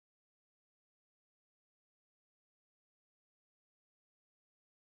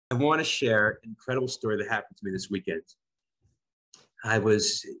I want to share an incredible story that happened to me this weekend. I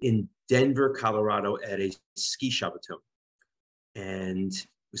was in Denver, Colorado at a ski Shabbaton, and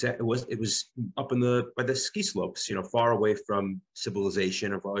it was up in by the ski slopes, far away from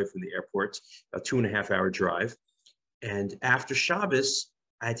civilization or far away from the airport, a 2.5 hour drive. And after Shabbos,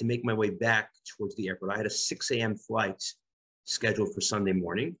 I had to make my way back towards the airport. I had a 6 a.m. flight scheduled for Sunday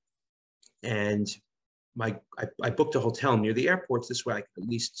morning, and I booked a hotel near the airport. This way I could at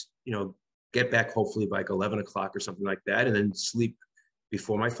least, get back hopefully by like 11 o'clock or something like that, and then sleep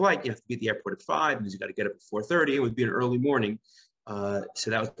before my flight. You have to be at the airport at 5, and you got to get up at 4:30. It would be an early morning. So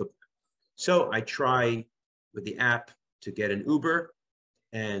that was the plan. So I try with the app to get an Uber,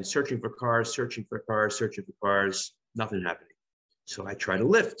 and searching for cars, nothing happening. So I try to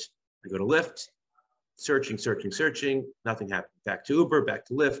Lyft. I go to Lyft, searching, nothing happening. Back to Uber, back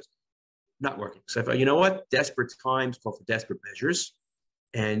to Lyft, not working. So I thought, you know what? Desperate times call for desperate measures.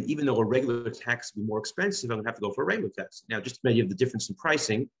 And even though a regular taxi would be more expensive, I'm gonna have to go for a regular taxi. Now, just to make you have the difference in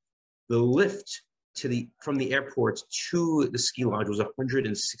pricing, the Lyft from the airport to the ski lodge was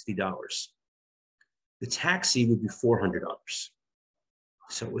 $160. The taxi would be $400.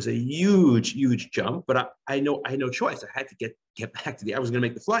 So it was a huge, huge jump, but I had no choice. I had to get back I was gonna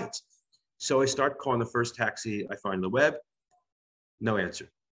make the flight. So I start calling the first taxi I find on the web, no answer.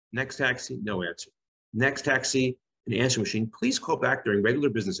 Next taxi, no answer. Next taxi, an answering machine, please call back during regular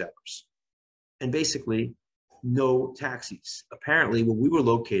business hours. And basically, no taxis. Apparently, where we were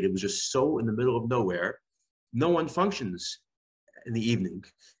located was just so in the middle of nowhere, no one functions in the evening,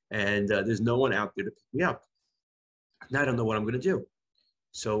 and there's no one out there to pick me up. Now I don't know what I'm gonna do.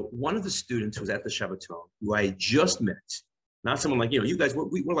 So one of the students who was at the Shabbaton, who I just met, not someone like, you guys,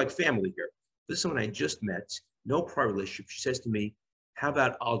 we're like family here. This is someone I just met, no prior relationship. She says to me, how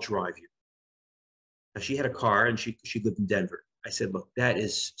about I'll drive you? Now, she had a car and she lived in Denver. I said, look, that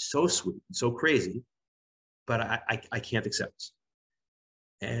is so sweet and so crazy, but I can't accept.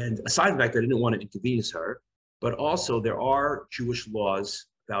 And aside from the fact that I didn't want to inconvenience her, but also there are Jewish laws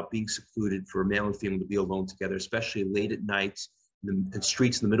about being secluded for a male and female to be alone together, especially late at night in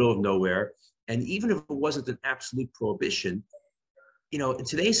streets in the middle of nowhere. And even if it wasn't an absolute prohibition, in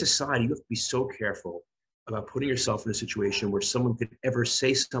today's society, you have to be so careful about putting yourself in a situation where someone could ever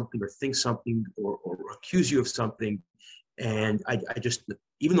say something or think something or accuse you of something. And I just,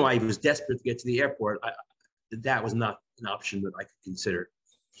 even though I was desperate to get to the airport, that was not an option that I could consider.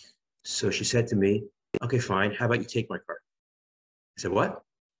 So she said to me, okay, fine. How about you take my car? I said, what?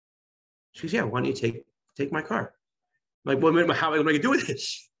 She goes, yeah, why don't you take my car? I'm like, well, how am I going to do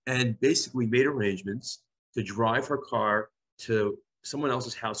this? And basically made arrangements to drive her car to someone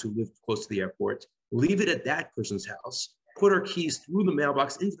else's house who lived close to the airport, leave it at that person's house, put her keys through the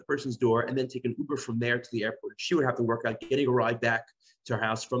mailbox into the person's door, and then take an Uber from there to the airport. She would have to work out getting a ride back to her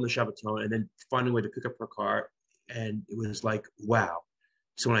house from the Shabbaton and then finding a way to pick up her car. And it was like, wow.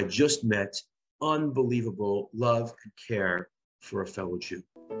 Someone I just met, unbelievable love and care for a fellow Jew.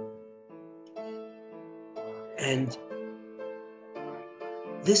 And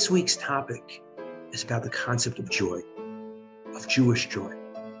this week's topic is about the concept of joy, of Jewish joy.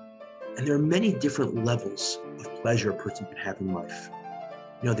 And there are many different levels of pleasure a person can have in life.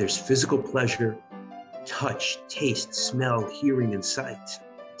 There's physical pleasure, touch, taste, smell, hearing, and sight.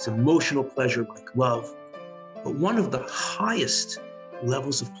 It's emotional pleasure like love. But one of the highest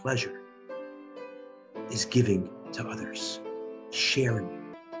levels of pleasure is giving to others,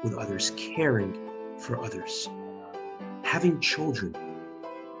 sharing with others, caring for others, having children,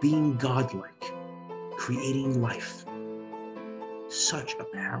 being godlike, creating life. Such a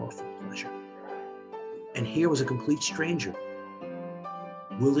powerful pleasure. And here was a complete stranger,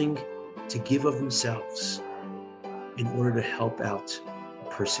 willing to give of themselves in order to help out a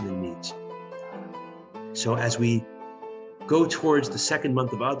person in need. So as we go towards the second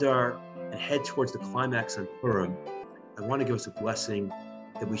month of Adar and head towards the climax on Purim, I want to give us a blessing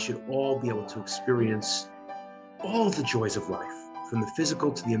that we should all be able to experience all of the joys of life, from the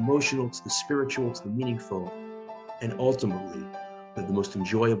physical to the emotional to the spiritual to the meaningful, and ultimately live the most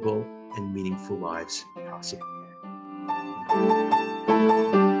enjoyable and meaningful lives possible.